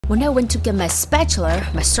When I went to get my spatula,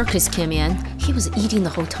 my circus came in. He was eating the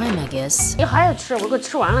whole time, I guess. 你还要吃？我给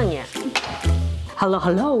吃完了你。Hello,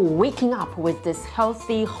 hello, waking up with this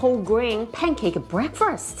healthy whole grain pancake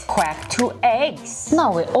breakfast. Crack 2 eggs.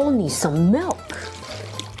 Now we all need some milk.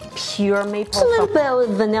 Pure maple. A little bit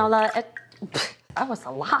with vanilla. That was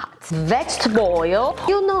a lot. Vegetable oil.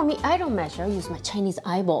 You know me, I don't measure, I use my Chinese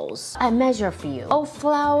eyeballs. I measure for you. Oat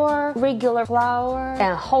flour, regular flour,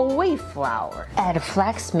 and whole wheat flour. Add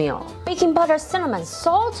flax meal. Baking butter, cinnamon,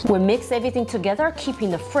 salt. We mix everything together, keep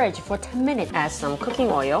in the fridge for 10 minutes. Add some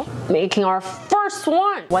cooking oil. Making our first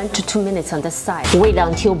one. 1 to 2 minutes on this side. Wait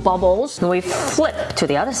until bubbles. Then we flip to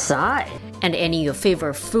the other side. And any of your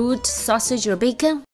favorite fruit, sausage, or bacon?